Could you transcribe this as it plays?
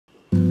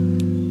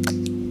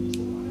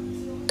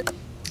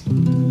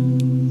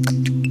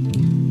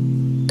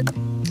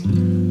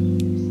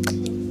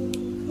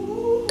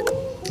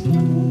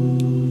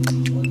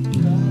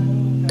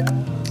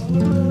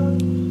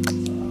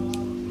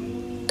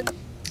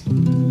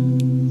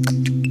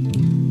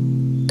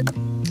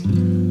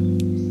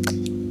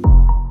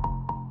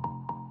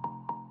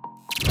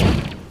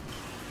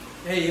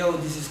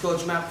this is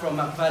Coach Mac from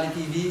Mac Valley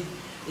TV.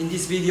 In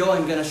this video,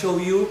 I'm gonna show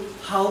you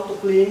how to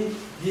clean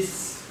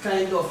this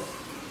kind of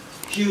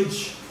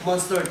huge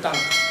monster tank.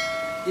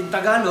 In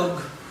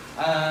Tagalog,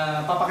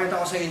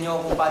 papakita ko sa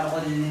inyo kung paano ko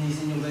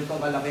lilinisin yung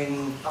ganitong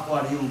kalaking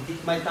aquarium.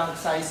 My tank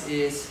size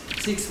is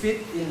 6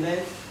 feet in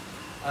length,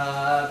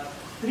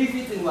 3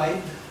 feet in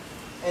wide,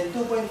 and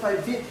 2.5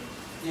 feet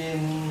in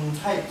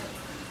height.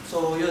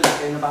 So yun,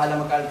 kayo na bahala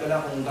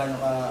mag-calcula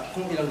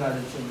kung ilang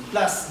gallons yun.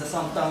 Plus, the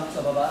sump tank sa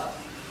baba.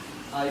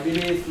 I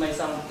believe my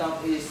sump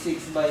tank is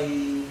 6 by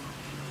 2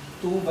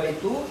 by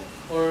 2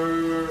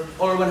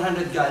 or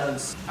 100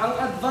 gallons. Ang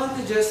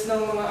advantages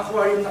ng mga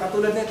aquarium na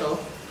katulad nito,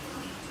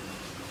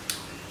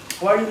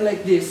 aquarium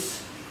like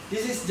this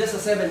is just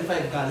a 7.5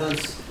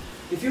 gallons.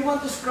 If you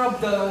want to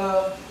scrub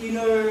the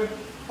inner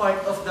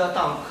part of the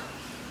tank,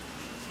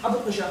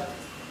 abot mo siya.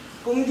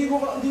 Kung hindi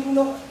mo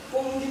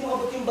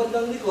abot yung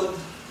bandang likod,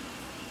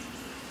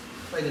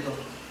 pwede to.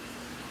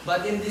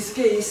 But in this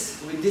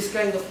case, with this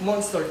kind of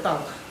monster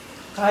tank,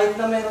 kahit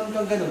na meron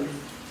kang ganun,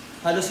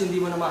 halos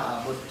hindi mo na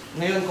maaabot.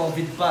 Ngayon,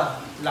 COVID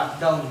pa,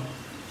 lockdown.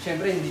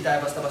 Siyempre, hindi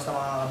tayo basta-basta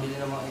makakabili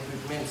ng mga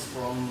equipments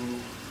from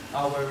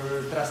our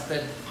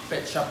trusted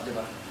pet shop, di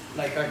ba?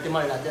 Like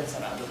Artimar, lahat yan,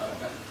 sarado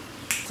talaga.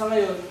 Sa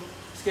ngayon,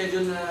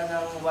 schedule na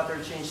ng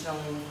water change ng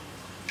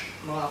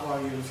mga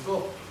aquariums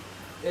ko.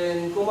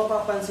 And kung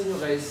mapapansin nyo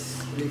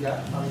guys,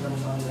 pakita mo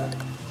sa kanila.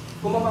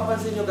 Kung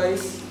mapapansin nyo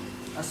guys,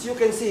 as you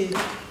can see,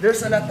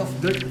 there's a lot of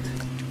dirt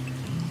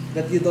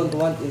that you don't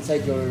want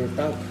inside your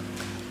tank.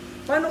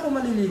 Paano ko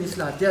malilinis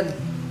lahat yan?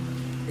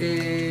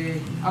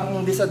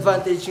 Ang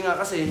disadvantage nga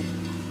kasi,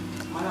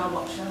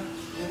 malawak siya.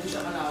 Hindi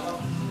siya kalawak.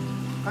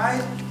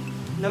 Kahit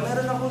na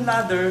meron akong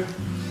ladder,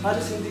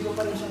 halos hindi ko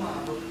pa rin siya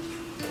maabot.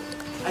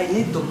 I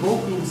need to go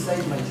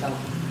inside my tank.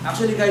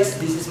 Actually guys,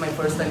 this is my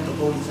first time to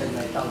go inside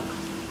my tank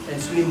and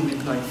swim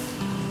with my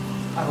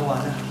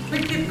arowana.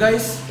 Quick tip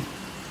guys,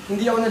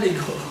 hindi ako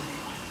naligo.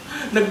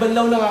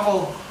 Nagbanlaw lang ako.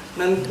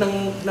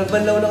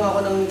 Nagbanlaw lang ako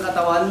ng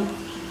katawan.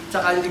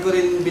 Tsaka hindi ko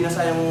rin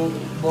binasa yung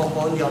buhok ko,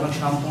 hindi ako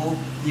nag-shampoo,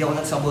 hindi ako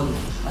nagsabon.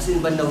 As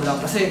in, banlaw lang.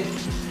 Kasi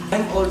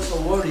I'm also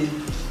worried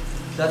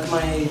that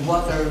my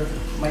water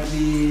might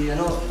be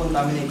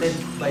contaminated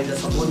by the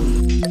sabon.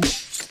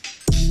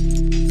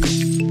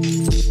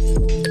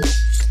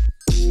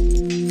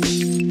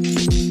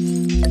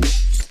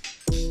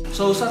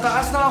 So sa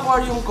taas ng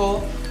aquarium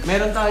ko,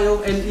 meron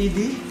tayong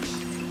LED.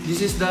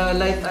 This is the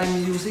light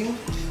I'm using.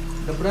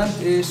 The brand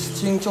is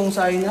Chingchong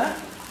China.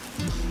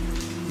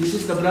 This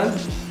is the brand.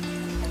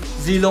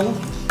 Zilong.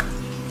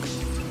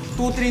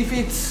 2-3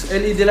 feet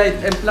LED light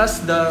and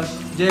plus the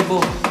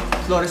Jebo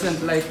fluorescent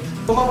light.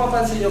 Kung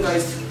mapapansin nyo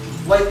guys,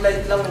 white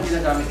light lang ang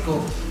ginagamit ko.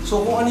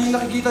 So kung ano yung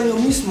nakikita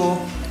nyo mismo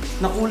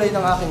na kulay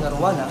ng aking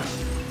arowana,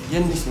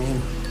 yan mismo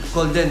yun.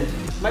 Golden.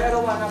 My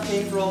arowana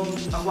came from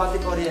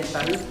Aquatic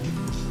Oriental.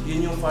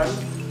 Yun yung farm.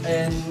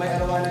 And my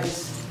arowana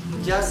is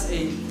just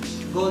a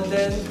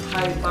golden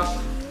high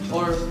pack,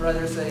 or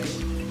rather say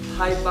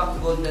high pack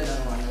golden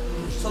arowana.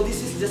 So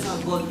this is just a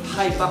gold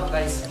high pack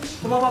guys.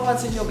 Kung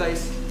mapapansin nyo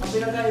guys, ang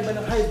pinagkaiba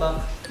ng high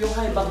pack, yung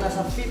high pack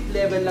nasa 5th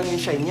level lang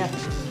yung shine niya.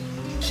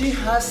 She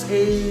has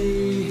a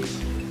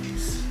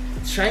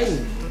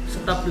shine sa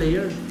top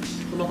layer.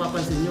 Kung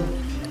mapapansin nyo,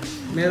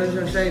 meron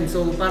siyang shine.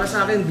 So para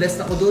sa akin,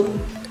 blessed ako dun,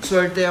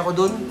 swerte ako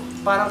dun.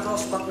 Parang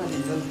cross pack na din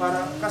dun.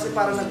 Kasi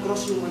parang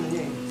nag-cross yung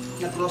niya eh.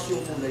 Nag-cross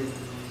yung kulay.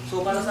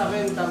 So para sa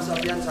akin, thumbs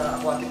up yan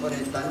sa Aquatic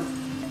Oriental.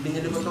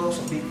 Binili ko to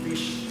sa Big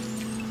Fish.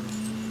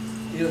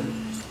 Yun.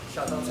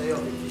 Shoutout sa iyo,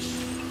 Big Fish.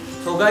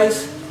 So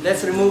guys,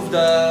 let's remove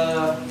the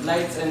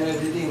lights and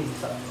everything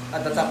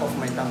at the top of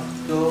my tank.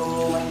 So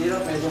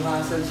mahirap, medyo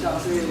hassle siya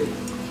kasi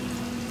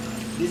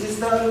this is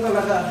the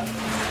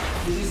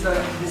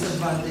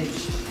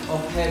disadvantage of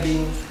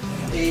having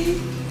a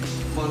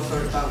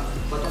monster tank.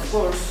 But of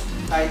course,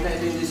 kahit na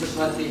ito yung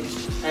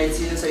disadvantage, kahit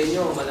sino sa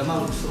inyo,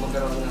 malamang gusto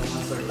magkaroon ng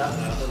monster tank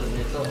na tulad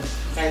nito.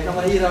 Kahit na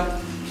mahirap,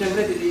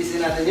 syempre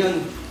titiisin natin yun.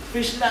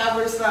 Fish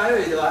lovers tayo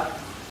eh, di ba?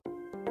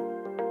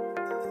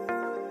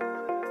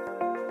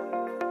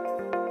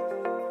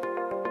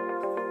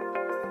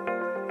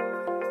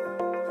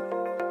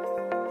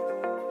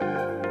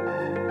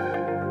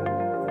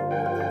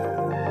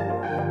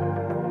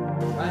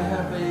 I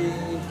have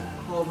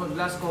a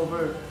glass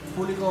cover,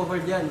 fully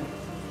covered yan,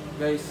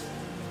 guys.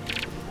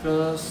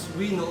 Because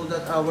we know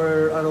that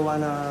our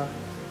arowana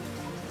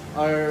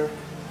are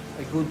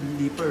a good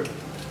leaper.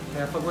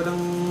 Kaya pag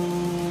walang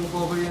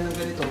cover yan ng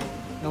ganito,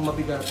 ng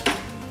mabigat,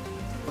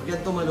 pag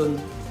yan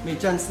tumalon, may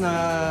chance na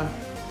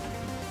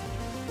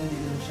hindi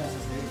din siya sa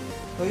side.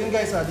 So yun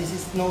guys, this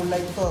is no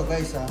light to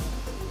guys.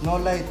 No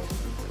light.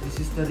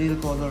 This is the real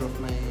color of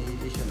my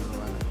Asian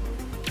arowana.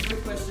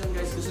 Quick question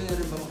guys, gusto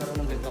niyo rin ba magkaroon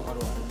ng ganitong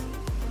arowana?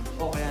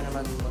 O kaya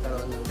naman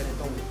magkaroon ng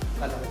ganitong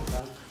kalaking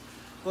tank?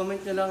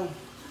 Comment nyo lang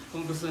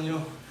kung gusto nyo.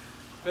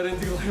 Pero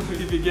hindi ko kayo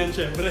magbibigyan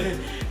syempre.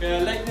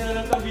 Kaya like nyo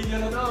na lang itong video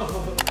na to.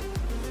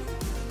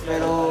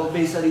 Pero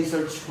based sa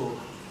research ko,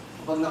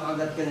 kapag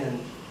nakagat ka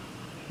niyan,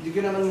 hindi ka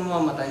naman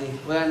mamamatay.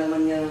 Wala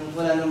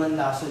naman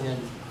laso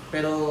niyan.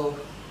 Pero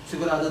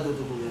sigurado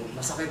dudugo yan.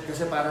 Masakit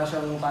kasi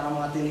parang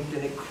mga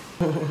tinik-tinik.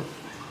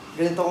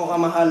 Ganito ko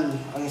kamahal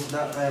ang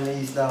isda, kaya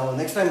may isda ako.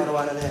 Next time,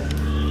 arowana na yan.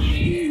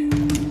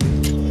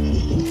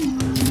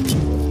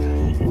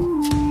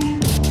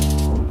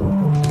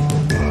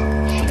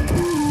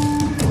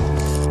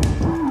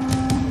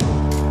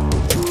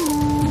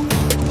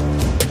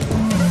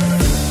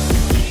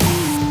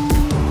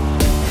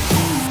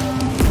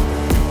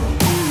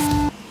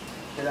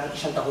 Kailangan ko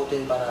siyang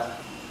takutin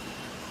para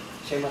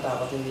siya'y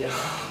matakot, hindi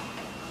ako.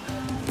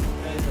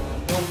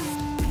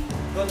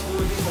 Don't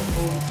do this at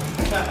home.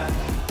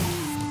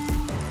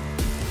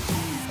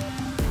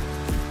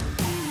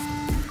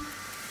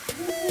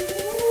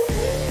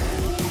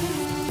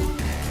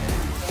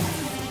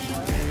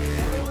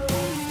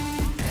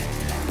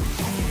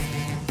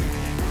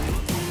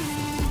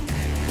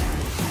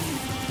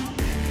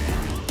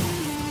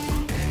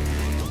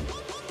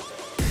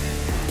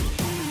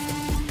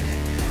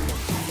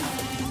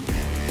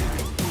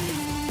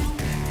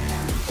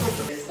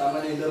 Tama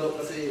na yung laro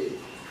kasi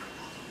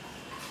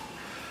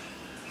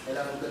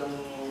kailangan ko lang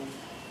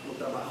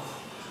magtrabaho.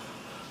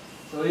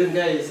 So yun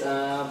guys,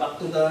 back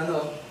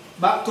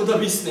to the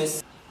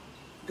business.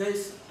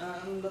 Guys,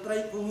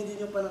 na-try, kung hindi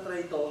nyo pa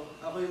na-try ito,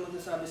 ako yung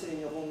magsasabi sa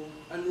inyo kung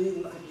ano yung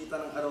nakikita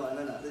ng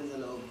arowana natin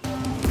sa loob.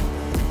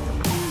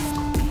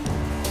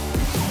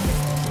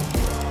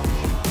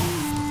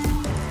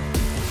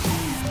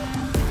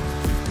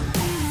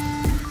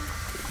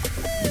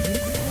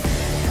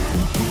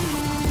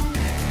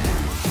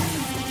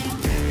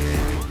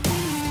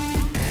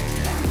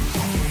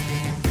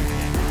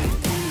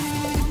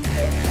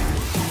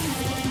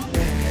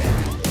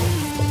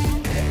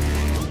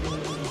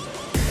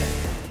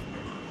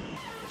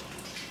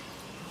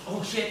 Oh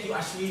shit, you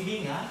are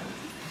swimming, huh?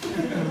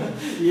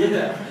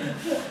 Yeah.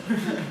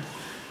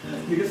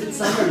 Because it's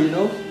summer, you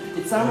know?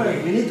 It's summer,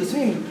 we need to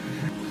swim.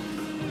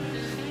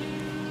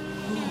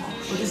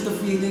 What is the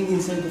feeling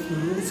inside of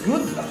you? It's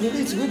good,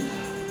 actually it's good.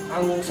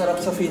 Ang sarap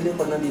sa feeling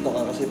pag nandito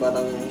ka kasi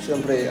parang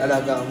syempre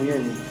alaga mo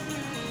yan eh.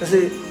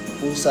 Kasi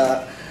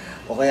pusa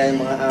o kaya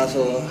yung mga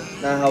aso,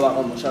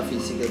 nahahawakan mo siya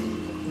physically.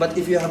 But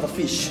if you have a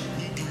fish,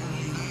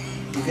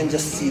 you can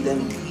just see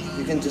them.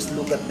 You can just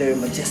look at their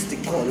majestic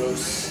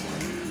colors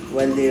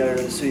while they are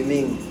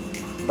swimming.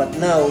 But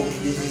now,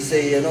 this is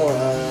a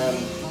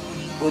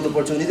good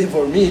opportunity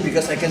for me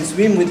because I can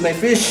swim with my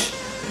fish.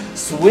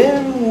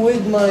 Swim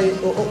with my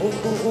oh.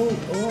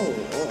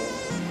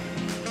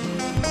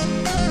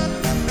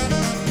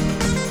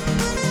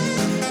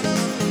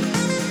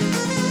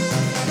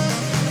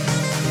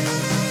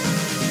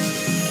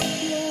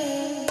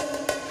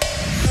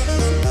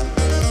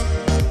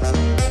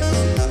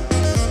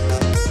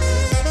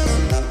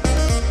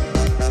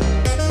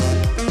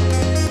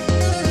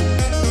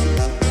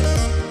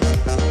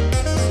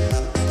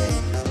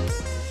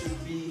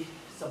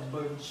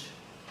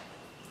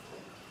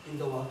 In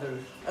the water.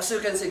 As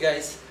you can see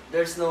guys,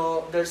 there's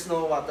no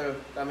water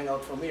coming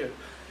out from here.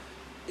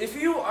 If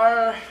you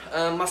are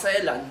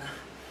masayalan,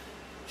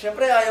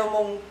 syempre ayaw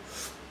mong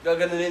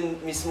gaganunin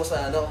mismo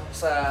sa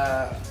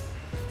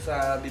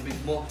sa bibig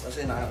mo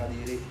kasi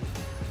nakakadiri.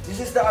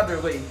 This is the other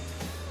way.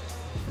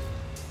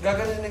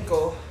 Gaganunin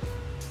ko.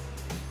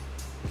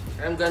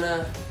 I'm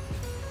gonna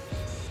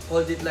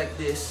hold it like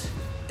this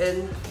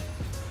and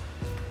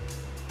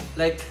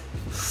like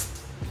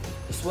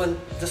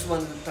just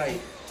one try.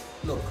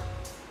 Look.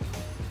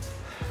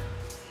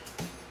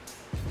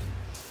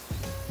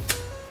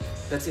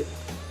 That's it.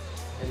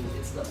 And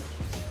it's done.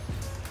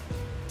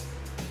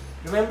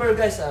 Remember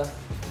guys,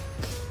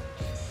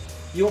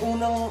 yung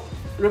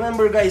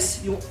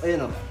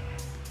ayun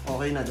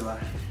okay na, diba?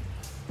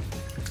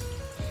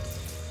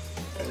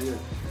 Ayun.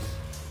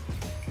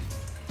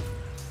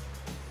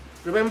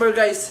 Remember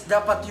guys,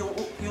 dapat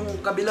yung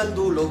kabilang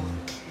dulo,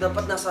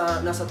 dapat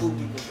nasa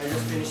tubig. I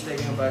just finished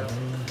taking a bath.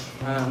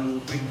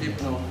 Quick tip,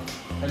 no?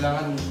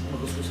 Kailangan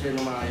magustos kayo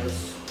ng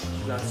maayos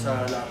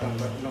sa lahat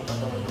ng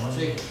katawan mo.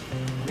 Kasi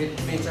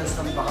may chance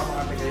kami baka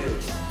makapit kayo.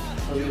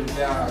 So yun,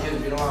 kaya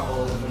yun, ginawa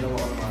ko ng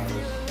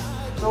maayos.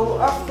 So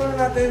after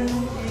natin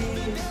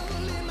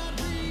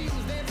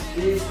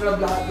i-scrub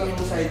lahat ng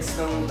sides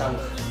ng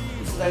tank,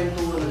 it's time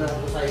to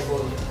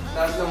siphon.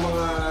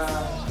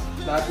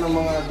 Lahat ng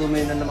mga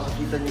dumi na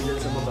makikita nyo dyan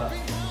sa baba,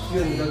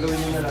 yun, gagawin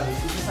nyo na lang,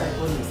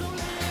 i-siphon nyo.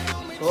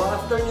 So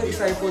after nyo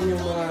i-siphon yung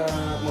mga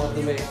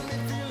dumi,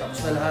 tapos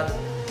na lahat,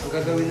 ang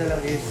gagawin na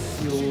lang is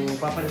yung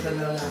papalitan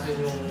na lang natin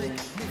yung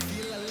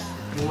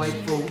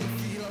white foam.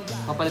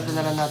 Papalitan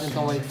na lang natin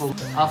itong white foam.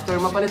 After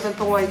mapalitan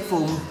itong white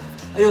foam,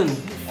 ayun,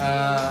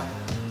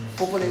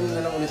 pupunin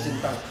na lang ulit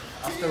yung tank.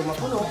 After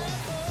mapuno,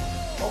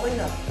 okay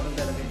na.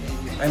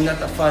 I'm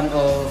not a fan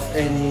of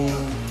any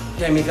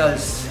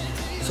chemicals.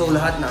 So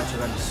lahat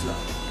naturals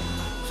lang.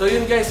 So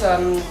yun guys,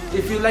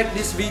 if you like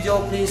this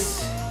video,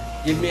 please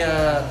give me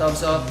a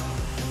thumbs up.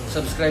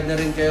 Subscribe na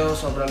rin kayo,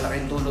 sobrang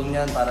laking tulong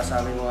yan para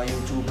sa aming mga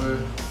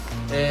YouTuber.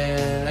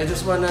 And I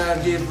just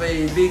wanna give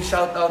a big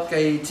shout out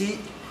kay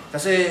Chi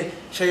kasi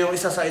siya yung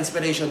isa sa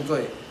inspiration ko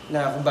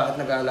na kung bakit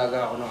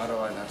nag-aalaga ako ng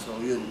arowana. So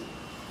yun.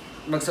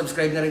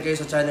 mag-subscribe na rin kayo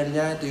sa channel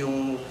niya. Ito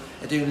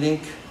yung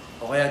link,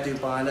 o kaya ito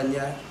yung pangalan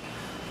niya.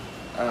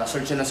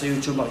 Search nyo na sa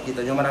YouTube,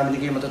 makikita nyo. Marami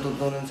din kayo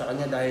matututunan sa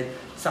kanya dahil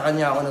sa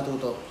kanya ako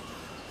natuto.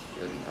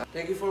 Yun.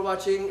 Thank you for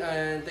watching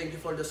and thank you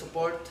for the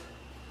support.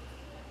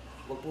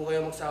 Huwag po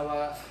kayo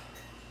magsawa.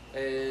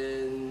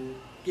 And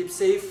keep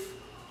safe.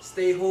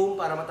 Stay home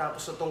para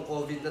matapos na tong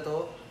COVID na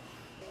to.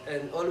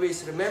 And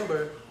always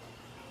remember,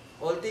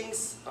 all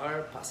things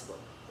are possible.